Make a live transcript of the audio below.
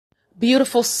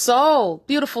Beautiful soul,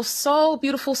 beautiful soul,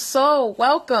 beautiful soul.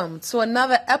 Welcome to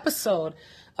another episode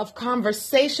of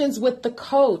Conversations with the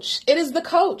Coach. It is the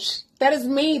coach. That is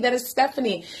me. That is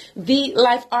Stephanie, the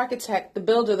life architect, the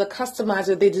builder, the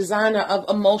customizer, the designer of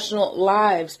emotional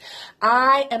lives.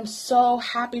 I am so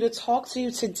happy to talk to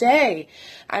you today.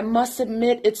 I must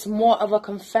admit it's more of a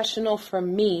confessional for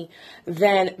me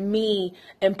than me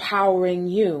empowering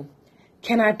you.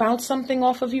 Can I bounce something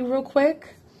off of you real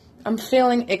quick? I'm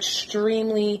feeling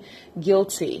extremely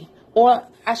guilty, or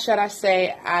should I say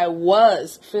I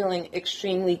was feeling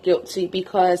extremely guilty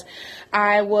because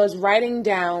I was writing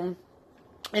down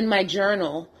in my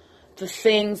journal the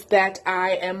things that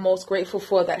I am most grateful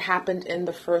for that happened in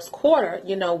the first quarter.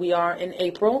 You know, we are in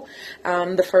April,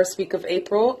 the first week of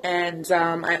April, and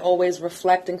I always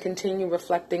reflect and continue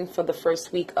reflecting for the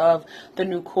first week of the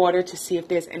new quarter to see if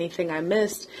there's anything I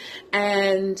missed.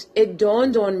 And it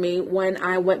dawned on me when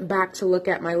I went back to look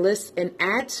at my list and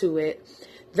add to it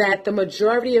that the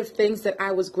majority of things that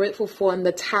I was grateful for in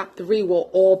the top three were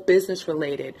all business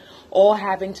related, all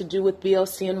having to do with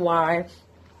BLC&Y,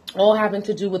 all having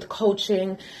to do with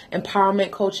coaching, empowerment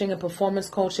coaching and performance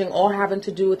coaching, all having to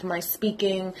do with my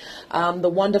speaking, the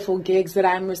wonderful gigs that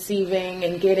I'm receiving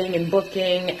and getting and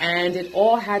booking. And it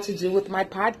all had to do with my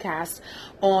podcast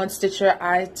on Stitcher,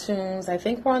 iTunes. I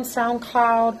think we're on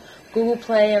SoundCloud, Google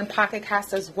Play, and Pocket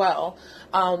Cast as well,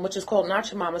 which is called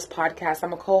Not Your Mama's Podcast.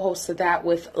 I'm a co-host to that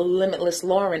with Limitless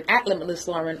Lauren, at Limitless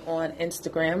Lauren on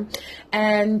Instagram.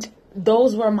 And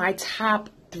those were my top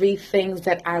three things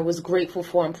that I was grateful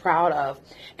for and proud of.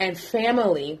 And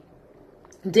family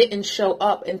didn't show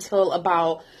up until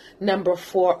about number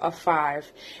 4 or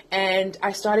 5. And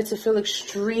I started to feel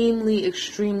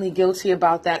extremely guilty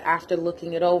about that after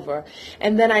looking it over.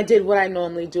 And then I did what I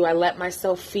normally do. I let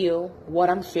myself feel what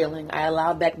I'm feeling. I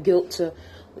allowed that guilt to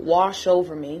wash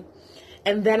over me.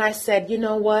 And then I said, you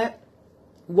know what?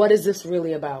 What is this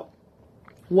really about?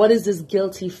 What is this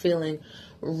guilty feeling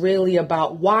really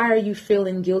about? Why are you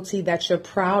feeling guilty that you're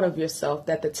proud of yourself,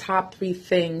 that the top 3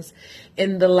 things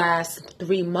in the last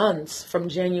 3 months from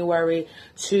January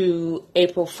to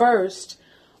April 1st,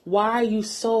 why are you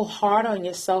so hard on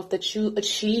yourself that you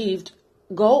achieved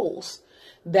goals,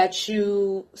 that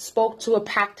you spoke to a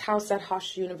packed house at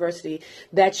Hofstra University,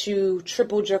 that you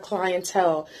tripled your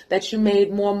clientele, that you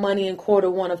made more money in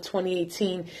Q1 of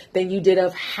 2018 than you did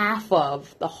of half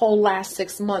of the whole last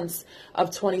 6 months of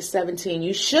 2017.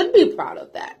 You should be proud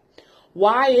of that.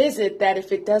 Why is it that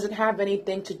if it doesn't have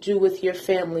anything to do with your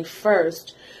family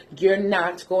first, you're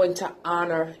not going to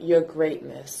honor your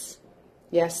greatness?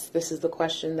 Yes, this is the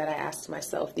question that I asked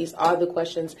myself. These are the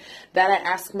questions that I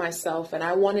ask myself. And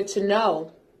I wanted to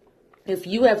know if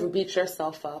you ever beat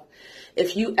yourself up,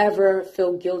 if you ever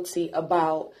feel guilty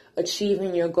about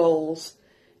achieving your goals,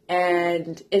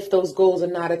 and if those goals are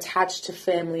not attached to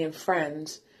family and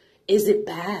friends, is it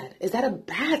bad? Is that a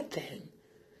bad thing?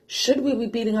 Should we be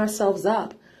beating ourselves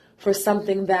up for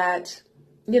something that,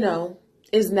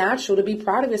 is natural to be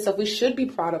proud of yourself? We should be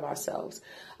proud of ourselves.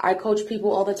 I coach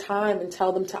people all the time and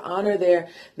tell them to honor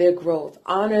their growth,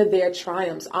 honor their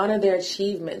triumphs, honor their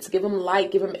achievements, give them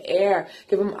light, give them air,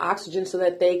 give them oxygen so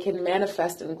that they can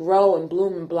manifest and grow and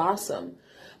bloom and blossom.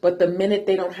 But the minute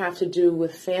they don't have to do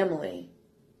with family,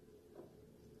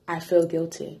 I feel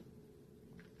guilty.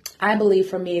 I believe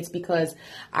for me it's because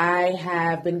I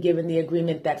have been given the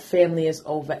agreement that family is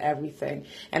over everything.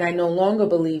 And I no longer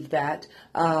believe that,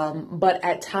 but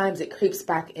at times it creeps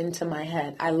back into my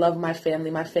head. I love my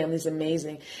family. My family's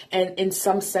amazing. And in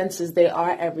some senses, they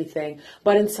are everything.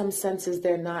 But in some senses,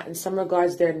 they're not. In some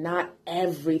regards, they're not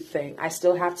everything. I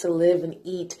still have to live and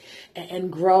eat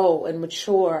and grow and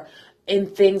mature in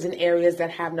things and areas that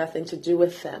have nothing to do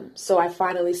with them. So I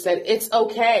finally said, it's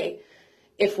okay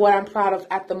if what I'm proud of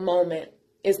at the moment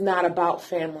is not about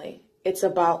family. It's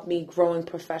about me growing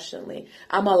professionally.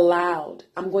 I'm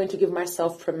going to give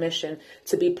myself permission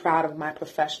to be proud of my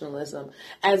professionalism.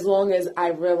 As long as I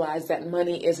realize that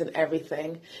money isn't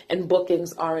everything and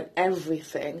bookings aren't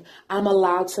everything, I'm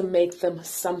allowed to make them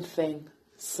something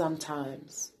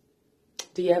sometimes.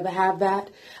 Do you ever have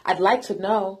that? I'd like to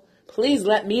know. Please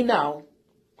let me know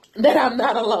that I'm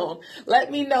not alone.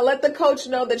 Let me know. Let the coach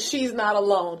know that she's not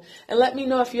alone. And let me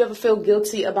know if you ever feel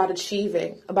guilty about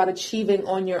achieving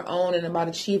on your own and about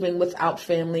achieving without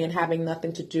family and having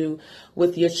nothing to do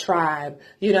with your tribe.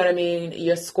 You know what I mean?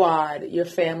 Your squad, your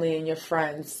family, and your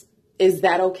friends. Is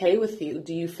that okay with you?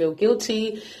 Do you feel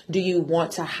guilty? Do you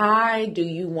want to hide? Do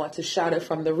you want to shout it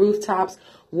from the rooftops?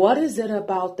 What is it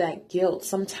about that guilt?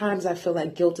 Sometimes I feel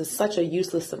like guilt is such a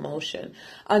useless emotion,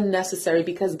 unnecessary,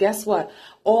 because guess what?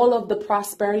 All of the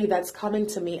prosperity that's coming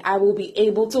to me, I will be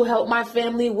able to help my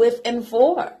family with and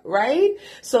for, right?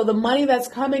 So the money that's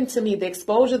coming to me, the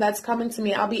exposure that's coming to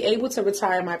me, I'll be able to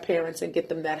retire my parents and get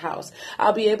them that house.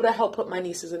 I'll be able to help put my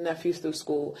nieces and nephews through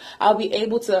school. I'll be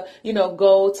able to,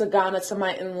 go to Ghana to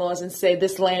my in-laws and say,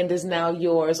 this land is now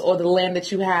yours, or the land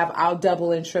that you have, I'll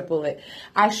double and triple it.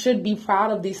 I should be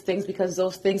proud of these things because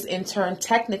those things in turn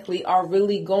technically are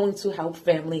really going to help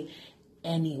family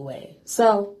anyway.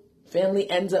 So family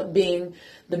ends up being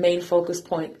the main focus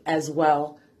point as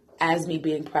well as me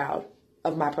being proud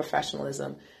of my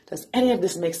professionalism. Does any of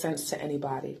this make sense to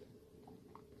anybody?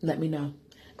 Let me know.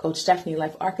 Coach Stephanie,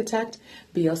 Life Architect,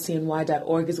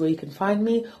 blcny.org is where you can find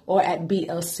me, or at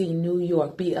BLC New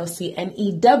York,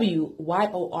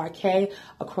 BLCNEWYORK,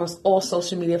 across all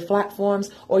social media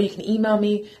platforms, or you can email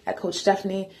me at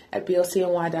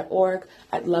coachstephanie@blcny.org.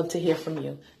 I'd love to hear from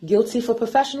you. Guilty for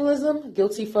professionalism?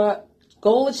 Guilty for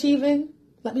goal achieving?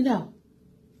 Let me know.